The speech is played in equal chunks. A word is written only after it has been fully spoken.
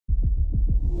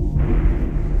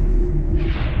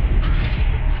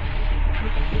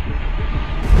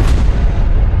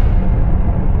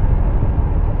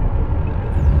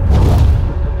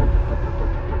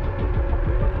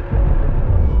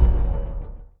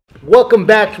Welcome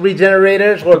back to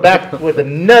Regenerators. We're back with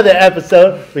another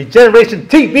episode, Regeneration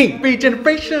TV.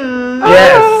 Regeneration.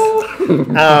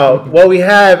 Yes. What we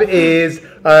have is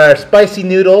our spicy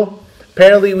noodle.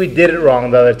 Apparently we did it wrong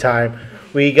the other time.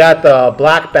 We got the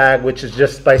black bag, which is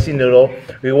just spicy noodle.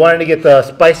 We wanted to get the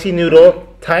spicy noodle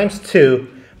 ×2,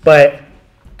 but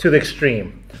to the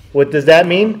extreme. What does that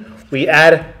mean? We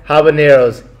add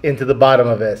habaneros into the bottom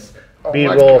of this.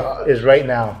 B-roll is right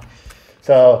now.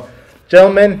 So,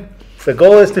 gentlemen, the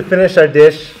goal is to finish our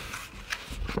dish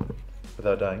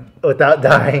Without dying.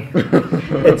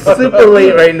 It's super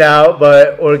late right now,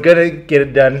 but we're gonna get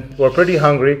it done. We're pretty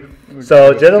hungry.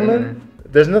 So, gentlemen,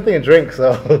 there's nothing to drink,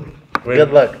 so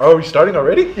good luck. Oh, are we starting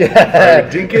already? Yeah.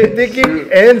 Right, dink it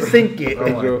and sink it.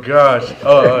 Oh my gosh.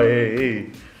 Oh, hey.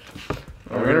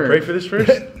 We're gonna pray for this first.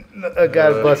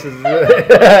 God bless us.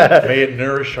 May it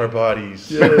nourish our bodies.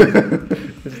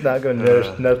 It's not gonna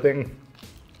nourish nothing.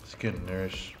 It's gonna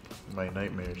nourish my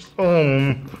nightmares.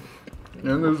 Yeah,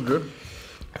 this is good.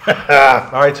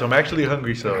 Alright, so I'm actually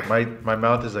hungry, so my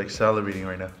mouth is like salivating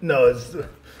right now. No, this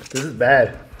is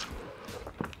bad.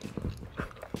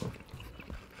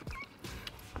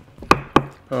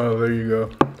 Oh, there you go.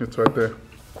 It's right there.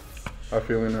 I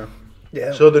feel it now.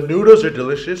 Yeah. So the noodles are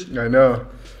delicious. I know.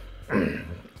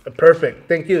 Perfect.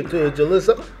 Thank you to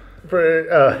Jalissa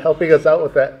for helping us out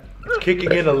with that. It's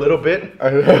kicking in a little bit I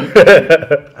know.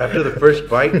 after the first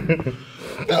bite.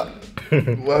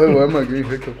 Why am I getting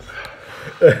hiccups?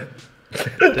 Then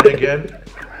again,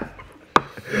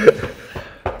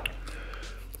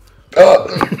 so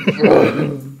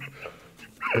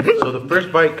the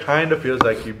first bite kind of feels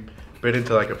like you bit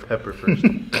into like a pepper first.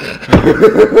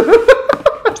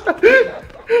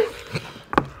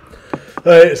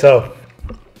 Alright, so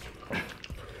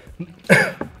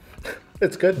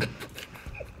it's good.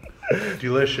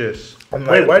 Delicious. I'm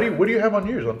Wait, not- what do you have on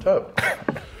yours on top?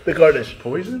 The garnish.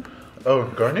 Poison? Oh,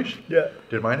 garnish? Yeah.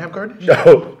 Did mine have garnish?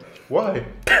 No. Why?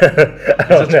 I Is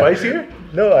don't it know. spicier?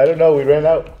 No, I don't know. We ran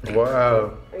out.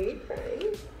 Wow. Are you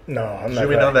crying? No, I'm not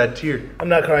Zooming crying. on that tear. I'm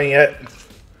not crying yet.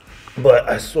 But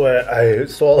I swear I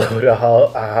swallowed a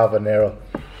habanero.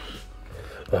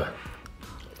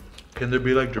 Can there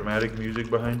be like dramatic music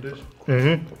behind this?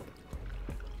 Mm-hmm.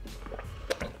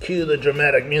 Cue the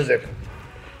dramatic music.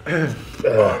 Oh,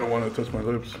 I don't want to touch my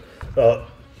lips. Oh,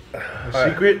 The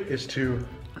secret is to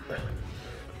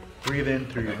breathe in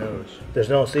through your nose. there's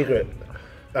no secret.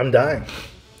 I'm dying.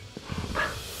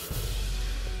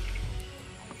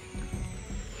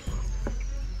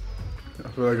 I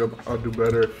feel like I'll do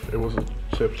better if it was a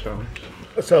chip challenge.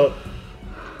 So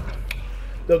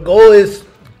the goal is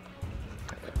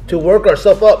to work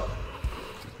ourselves up.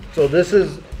 So this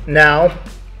is now.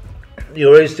 You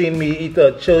already seen me eat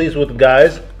the chilies with the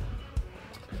guys.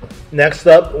 Next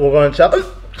up, we're going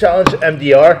to challenge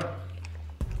MDR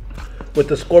with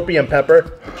the scorpion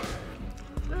pepper.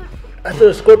 After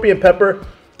the scorpion pepper,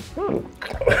 we're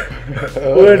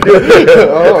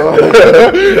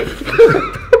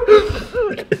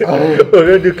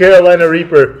gonna do Carolina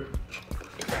Reaper.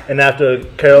 And after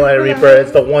Carolina Reaper,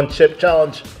 it's the one chip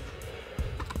challenge.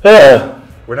 We're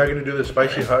not gonna do the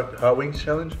spicy hot wings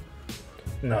challenge?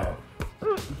 No,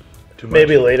 Too much?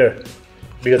 maybe later,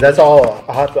 because that's all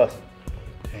hot sauce.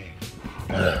 Dang.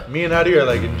 Me and Adi are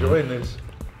like enjoying this.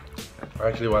 Or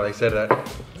actually, while I said that,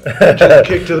 I just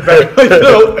kicked to the back of my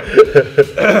throat.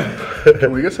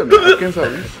 Can we get some napkins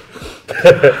at least?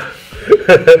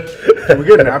 Can we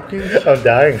get napkins? I'm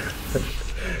dying.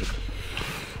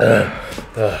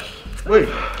 Wait.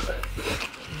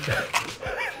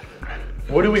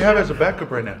 What do we have as a backup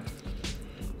right now?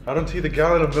 I don't see the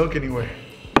gallon of milk anywhere.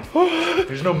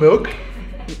 There's no milk?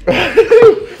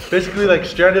 Basically like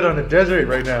stranded on a desert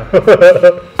right now.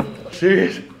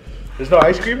 Serious? There's no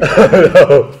ice cream?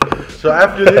 No. So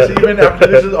after this, even after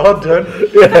this is all done,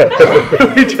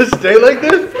 we just stay like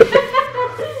this?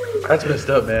 That's messed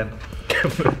up, man.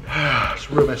 It's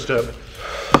real messed up.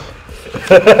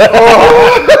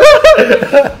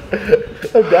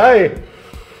 I'm dying.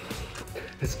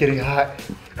 It's getting hot.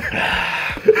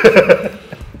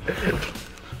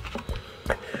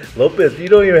 Lopez, you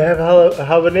don't even have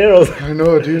habaneros. I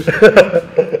know, dude.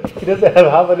 He doesn't have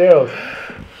habaneros.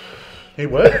 Hey,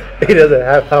 what? He doesn't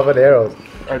have habaneros.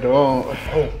 I don't.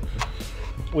 Oh,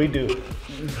 we do.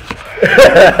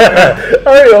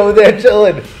 Hurry over there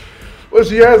chilling. Well,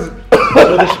 she has.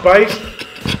 So the spice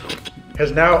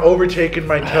has now overtaken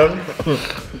my tongue.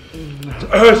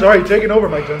 Sorry, taken over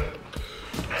my tongue.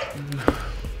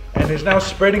 And is now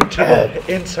spreading to the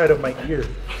inside of my ear.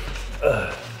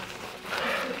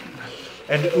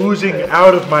 And oozing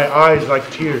out of my eyes like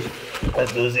tears.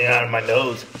 That's oozing out of my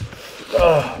nose.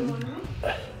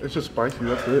 It's just spicy.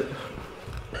 That's it.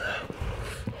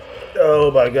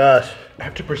 Oh my gosh. I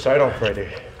have to preside on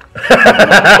Friday.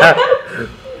 I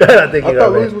think I you thought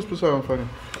got Luis me. was beside on Friday.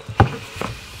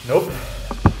 Nope.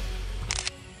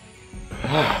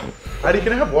 Adi,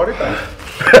 can I have water?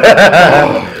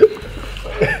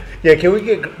 Yeah, can we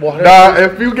get water? Nah,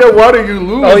 if you get water, you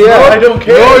lose. Oh, yeah. No, I don't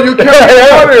care. No, you can't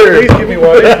get water. Please give me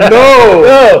water. No,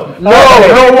 no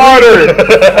water.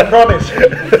 I promise.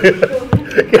 Get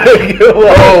water.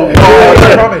 Oh, I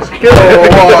water. promise. Get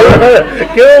water.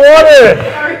 Get water.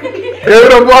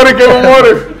 Give him water. Give him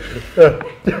water.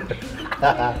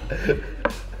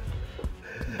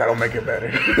 That'll make it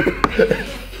better.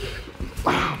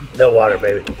 No water,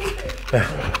 baby.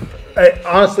 Hey,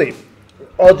 honestly,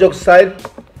 all jokes aside,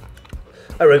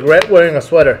 I regret wearing a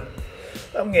sweater.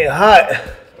 I'm getting hot.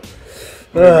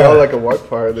 I got like a white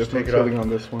fire. There's no Take it chilling off. on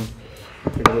this one.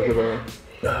 Take a look at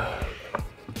that.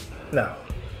 No.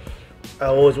 I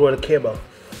always wear the camo,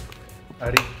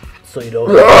 Adi, so you know.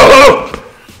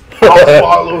 I'll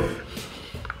swallow.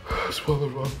 Swallow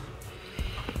wrong.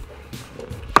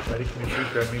 Adi, can you please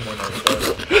grab me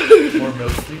more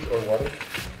milk, please, or water?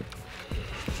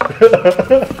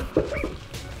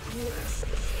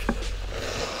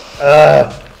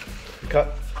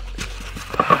 Cut.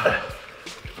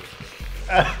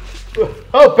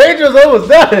 Oh, Pedro's almost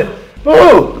done.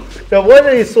 Boo! No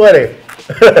wonder he's sweating.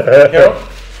 Carol,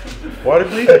 water,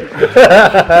 please.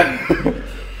 I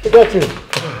got you.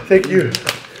 Thank you.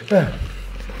 You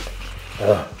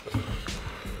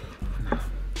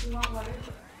want water?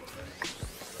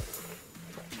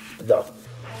 No.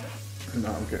 No,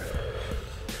 I'm good.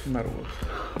 No matter what.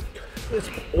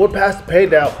 We're past the pay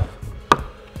now.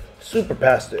 Super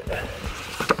past it.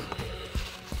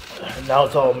 Now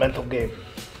it's all a mental game.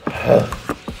 I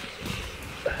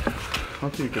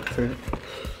don't think you can think.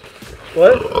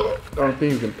 What? I don't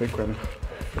think you can think right now.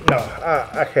 No,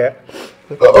 I can't.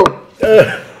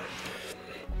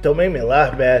 Don't make me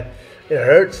laugh, man. It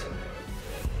hurts.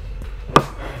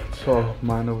 It's all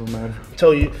mind over matter.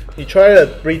 So you try to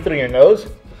breathe through your nose,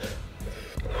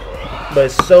 but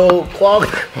it's so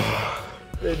clogged,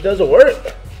 it doesn't work.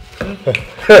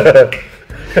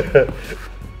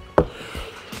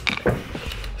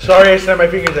 Sorry, I snapped my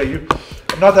fingers at you.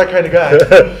 I'm not that kind of guy.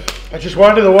 I just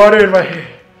wanted the water in my.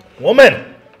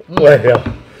 Woman! Well,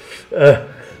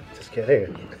 just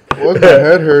kidding. What's my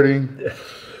head hurting?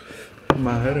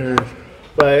 My head hurts.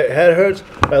 My head hurts,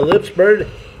 my lips burn.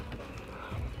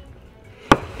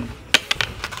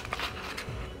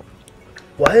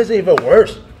 Why is it even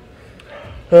worse?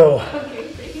 Oh.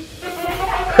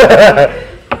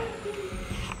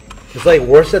 It's like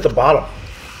worse at the bottom.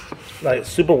 Like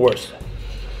super worse.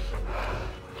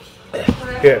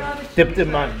 Here, dip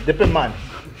in mine. Dip in mine.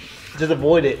 Just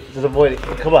avoid it. Just avoid it.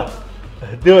 Come on.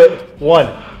 Do it. One.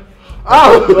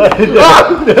 Ow! Do it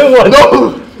once. No!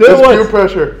 Do it That's peer once.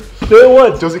 pressure. Do it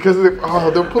once. Just because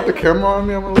they'll put the camera on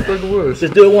me, I'm gonna look like a wuss.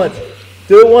 Just do it once.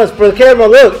 Do it once for the camera.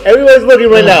 Look, everybody's looking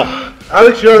right now.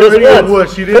 Alex, you're already Just a once.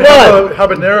 wuss. You didn't Come have on. a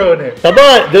habanero in it. Come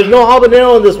on. There's no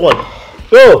habanero in this one.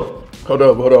 Go. Hold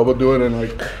up. We'll do it in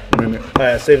like a minute. All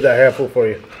right, save that handful for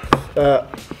you.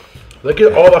 Look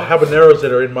at all the habaneros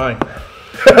that are in mine.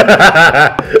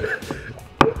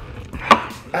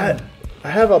 I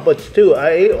have a bunch too. I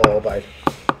ate all of mine.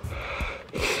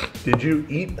 Did you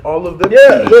eat all of them?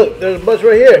 Yeah, look, there's a bunch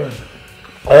right here.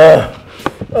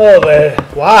 Oh man,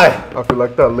 why? I feel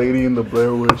like that lady in the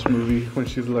Blair Witch movie when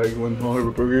she's like, when all her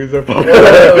burgers are popping.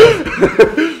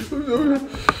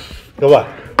 Come on,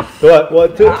 come on, 1,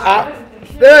 2, do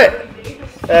it.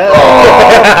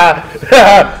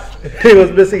 He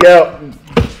was missing out.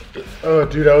 Oh,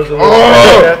 dude, I was a little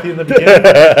Kathy in the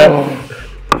beginning.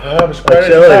 I'm spreading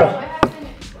chilling. it What out. happened?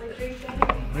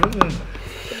 Like, are you dead?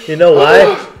 You know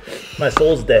why? My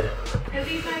soul's dead. Because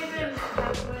he's not even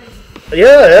halfway.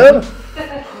 Yeah,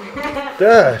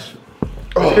 gosh.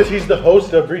 Because he's the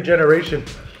host of Regeneration.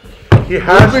 He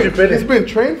has to He's finish. been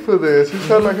trained for this. He's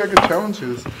had like heckin'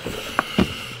 challenges.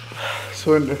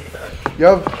 So you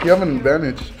have an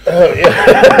advantage. Oh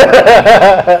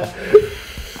yeah.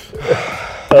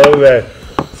 Oh man.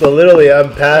 So literally,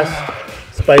 I'm past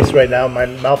spice right now. My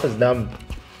mouth is numb.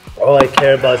 All I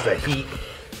care about is the heat.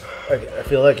 I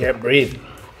feel like I can't breathe.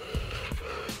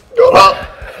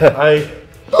 I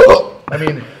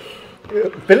mean,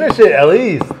 Finish it at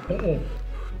least.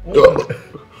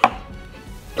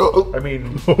 I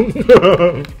mean,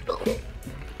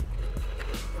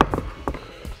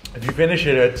 if you finish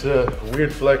it, it's a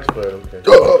weird flex, but okay.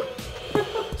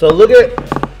 So look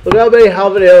how many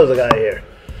habaneros I got here.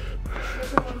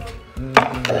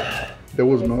 There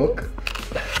was milk.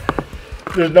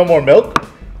 There's no more milk.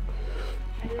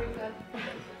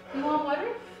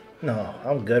 No,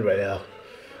 I'm good right now.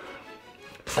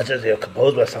 I just need to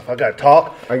compose myself. I gotta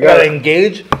talk. I gotta- gotta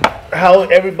engage. How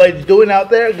everybody's doing out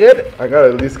there? Good? I gotta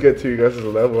at least get to you guys'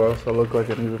 level, else I look like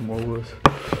an even more wuss.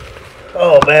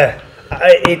 Oh, man.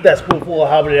 I ate that spoonful of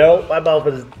habanero. My mouth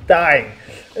is dying.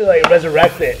 It's like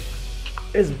resurrected.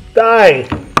 It's dying.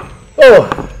 Oh.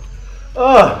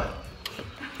 Oh.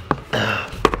 I'm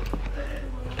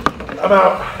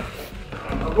out.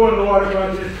 I'm going to the water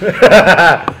bunches.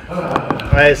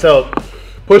 All right, so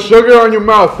Put sugar on your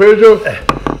mouth, Pedro.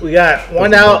 we got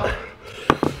one out.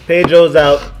 Pedro's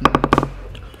out.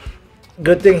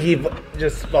 Good thing he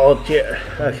just volunteered.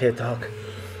 I can't talk.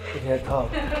 I can't talk.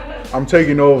 I'm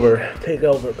taking over. Take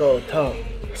over. Go talk.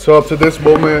 So up to this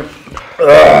moment,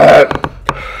 oh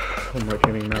my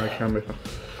kidding, now I can't make.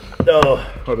 No.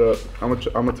 Hold up, I'm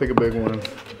gonna take a big one.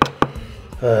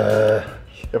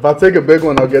 If I take a big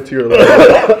one, I'll get to your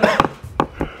level. I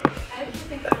just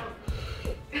think count.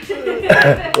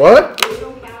 What? You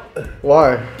don't count.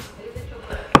 Why?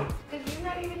 Because you're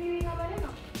not even eating habanero.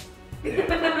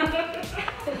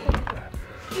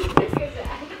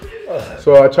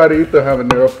 So I try to eat the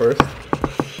habanero first.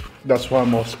 That's why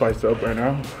I'm all spiced up right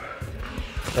now.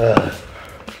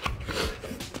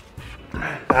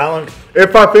 Alan,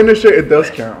 If I finish it, it does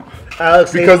count.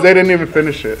 Alex, Because they didn't even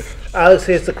finish it. Alex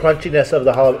hates the crunchiness of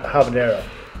the habanero.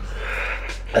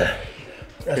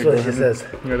 That's what he says.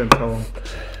 I didn't tell him.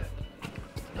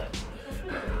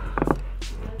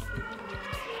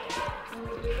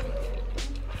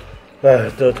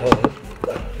 Don't tell him.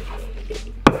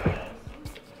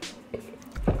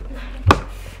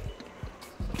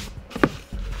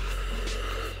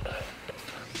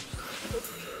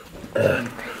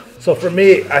 So for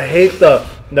me, I hate the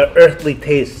earthly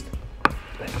taste.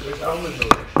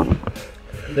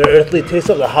 The earthly taste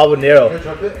of the habanero.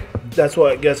 That's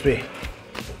what gets me.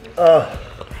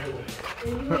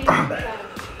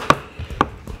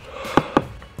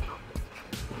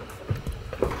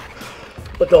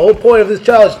 But the whole point of this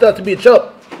challenge is not to be a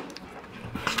chump.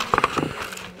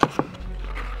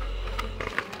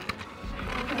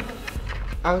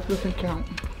 Alex doesn't count.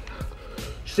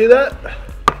 See that?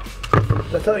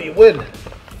 That's how you win.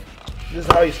 This is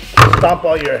how you stomp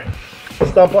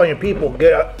on your people.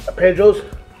 Get Pedro's.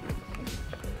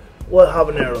 What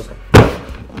habaneros?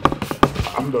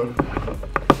 I'm done.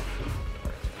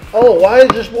 Oh, why is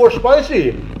this more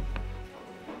spicy?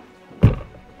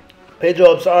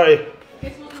 Pedro, I'm sorry.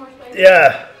 This one's more spicy.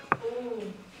 Yeah,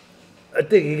 Ooh. I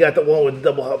think you got the one with the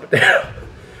double habanero.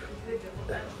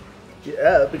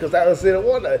 Yeah, because I was in the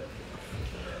one. Josh,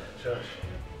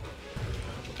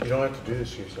 you don't have to do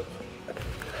this to yourself.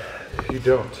 You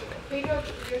don't. Pedro,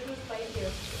 yours was spicier.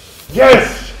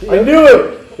 Yes! I knew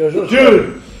it! Yours was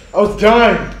Dude, I was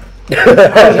dying. I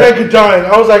was hecka dying.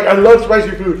 I was like, I love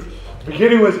spicy food. The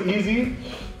beginning was easy,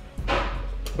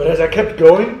 but as I kept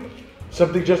going,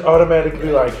 something just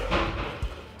automatically like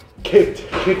kicked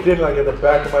in like at the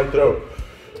back of my throat.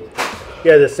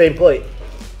 Yeah, the same plate.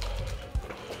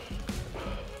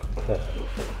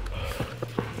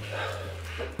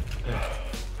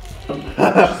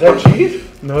 Is that cheese?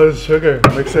 No, it's sugar.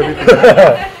 Mix everything.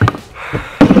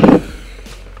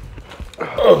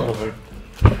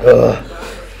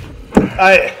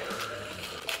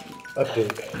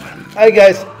 Update. Alright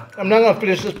guys, I'm not gonna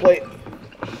finish this plate.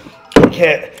 I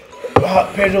can't.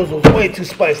 Pedro's was way too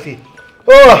spicy.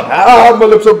 Ah, my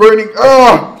lips are burning.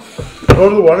 Ah, Go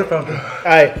to the water fountain.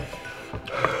 Alright.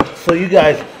 So you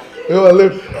guys, ew, my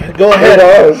lips. go ahead.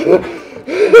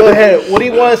 Go ahead. What do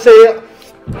you want to say?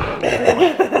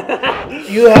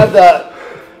 You have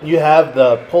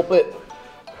the pulpit.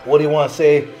 What do you want to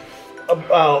say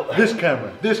about? This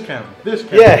camera.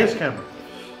 Yeah. This camera.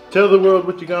 Tell the world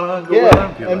what you got on. Go Yeah,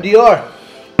 around, like. MDR.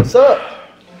 What's up?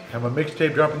 Have a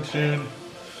mixtape dropping soon.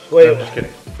 Wait, No, I'm just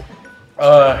kidding.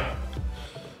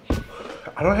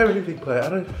 I don't have anything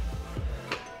planned.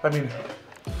 I mean,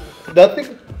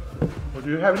 nothing. well, do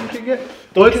you have anything yet?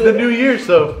 Well, it's the new year,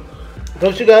 so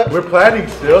Don't you got? we're planning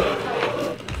still.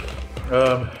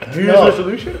 New Year's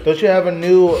resolution? Don't you have a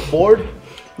new board?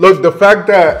 Look, the fact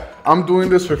that I'm doing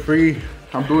this for free,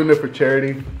 I'm doing it for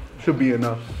charity, should be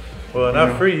enough. Well,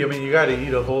 not free. I mean, you got to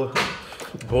eat a whole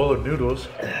bowl of noodles.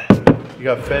 You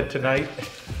got fed tonight.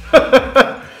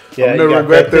 Yeah, I'm you gonna got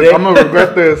regret fed this. today? I'm gonna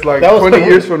regret this like That was 20 free-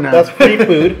 years from now. That's free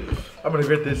food. I'm gonna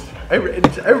regret this.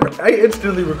 I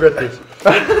instantly regret this.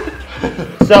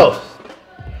 So,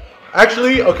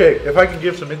 Actually, okay, if I can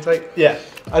give some insight, yeah.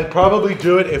 I'd probably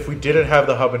do it if we didn't have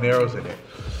the habaneros in it.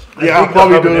 Yeah, I'll I think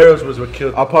probably the do habaneros it. was what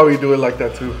killed. I'll probably do it like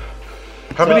that too.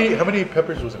 How many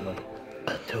peppers was in one?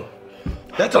 2.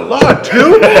 That's a lot,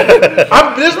 2.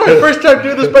 This is my first time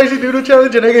doing the spicy noodle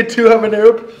challenge, and I get 2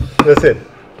 habanero. Listen,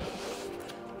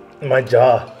 my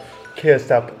jaw can't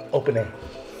stop opening.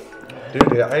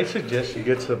 Dude, I suggest you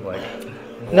get some like.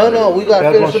 No, we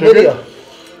gotta That's finish more the sugar? video.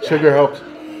 Sugar helps.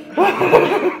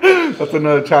 That's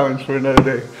another challenge for another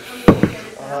day.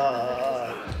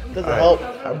 Doesn't help.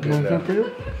 I'm good now. For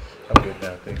you? I'm good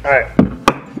now. Thanks. All right,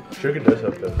 Sugar does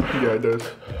help though. Yeah, it does.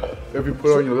 If you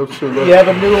put it on your lips too low, you have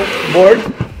a new board.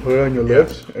 put it on your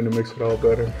lips, and it makes it all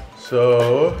better.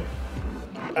 So,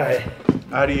 All right.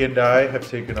 Adi and I have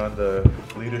taken on the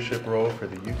leadership role for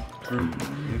the youth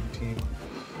team,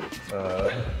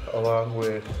 along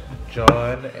with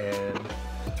John and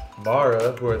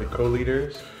Mara, who are the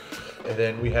co-leaders, and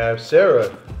then we have Sarah,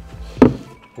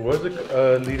 who was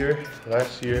a leader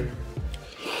last year,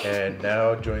 and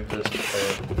now joins us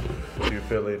to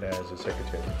fill in as a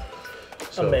secretary.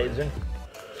 So, Amazing.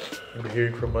 you'll be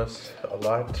hearing from us a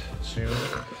lot soon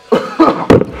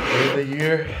in the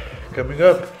year coming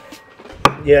up.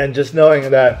 Yeah, and just knowing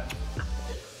that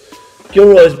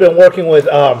Gilroy has been working with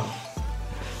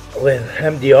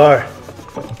MDR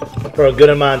for a good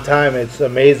amount of time. It's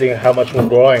amazing how much we're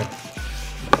growing.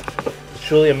 It's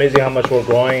truly amazing how much we're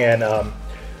growing, and I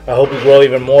hope we grow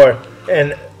even more.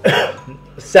 And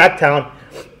Sacktown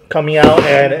coming out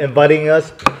and inviting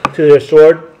us to their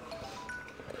sword.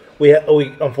 We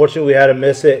unfortunately we had to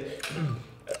miss it,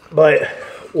 but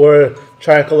we're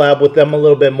trying to collab with them a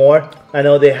little bit more. I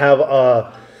know they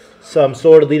have some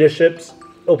sword leaderships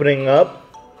opening up,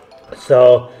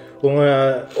 so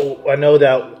I know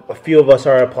that a few of us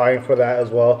are applying for that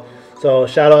as well. So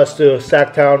shout outs to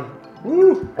Sacktown,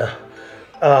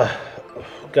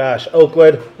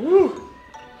 Oakland,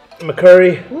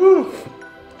 McCurry,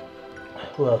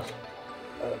 who else?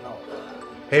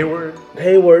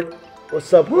 Hayward.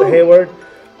 What's up, Hayward?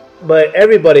 But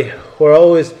everybody, we're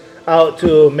always out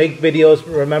to make videos.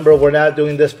 Remember, we're not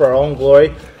doing this for our own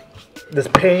glory. This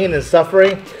pain and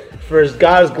suffering for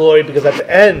God's glory, because at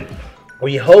the end,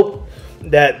 we hope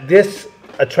that this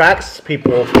attracts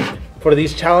people for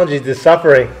these challenges, this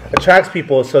suffering attracts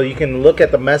people, so you can look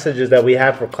at the messages that we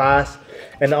have for class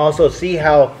and also see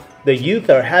how the youth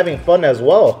are having fun as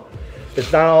well.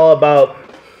 It's not all about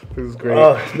This is great.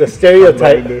 the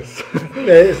stereotype. I'm loving this.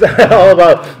 It's not all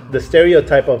about the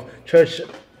stereotype of church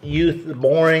youth,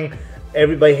 boring.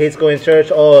 Everybody hates going to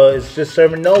church. Oh, it's just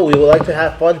serving. No, we would like to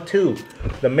have fun too.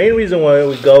 The main reason why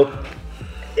we go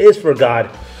is for God,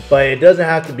 but it doesn't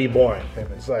have to be boring.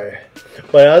 It's like,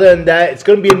 but other than that, it's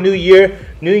going to be a new year.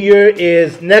 New year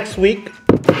is next week.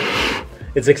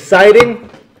 It's exciting.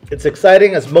 It's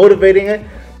exciting. It's motivating. It.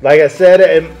 Like I said,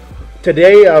 and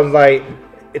today I'm like,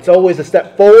 it's always a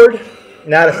step forward,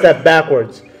 not a step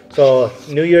backwards. So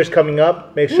New Year's coming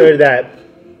up. Make sure that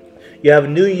you have a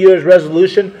New Year's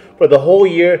resolution for the whole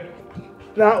year,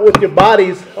 not with your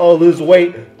bodies, lose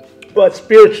weight, but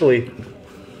spiritually.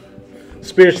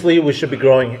 Spiritually, we should be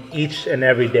growing each and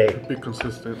every day. Be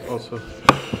consistent also.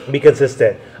 Be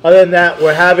consistent. Other than that,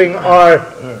 we're having our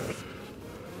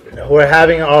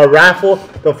raffle.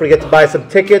 Don't forget to buy some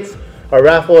tickets. Our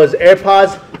raffle is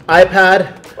AirPods,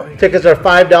 iPad. Tickets are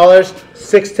 $5.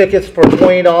 6 tickets for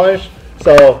 $20.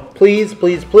 So please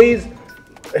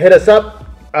hit us up.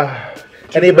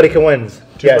 Anybody can win.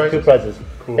 Two prizes.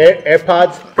 Cool.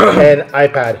 AirPods and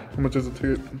iPad. How much is the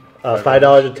ticket?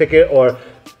 $5 a ticket or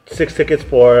 6 tickets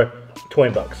for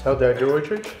 $20. How'd that go,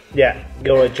 Church? Yeah,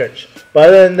 go to church. But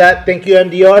other than that, thank you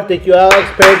MDR, thank you Alex,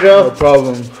 Pedro. No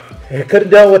problem. I couldn't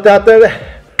do it without them.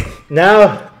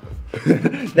 Now,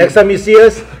 next time you see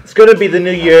us, it's going to be the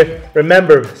new year.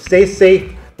 Remember, stay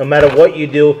safe no matter what you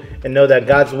do, and know that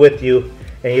God's with you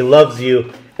and He loves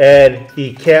you, and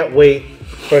He can't wait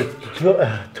for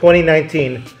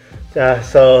 2019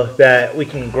 so that we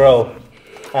can grow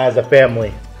as a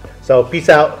family. So peace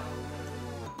out.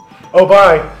 Oh,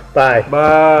 bye. Bye.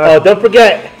 Bye. Oh, don't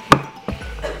forget,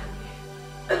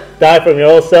 die from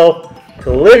your old self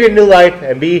to live your new life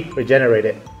and be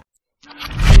regenerated.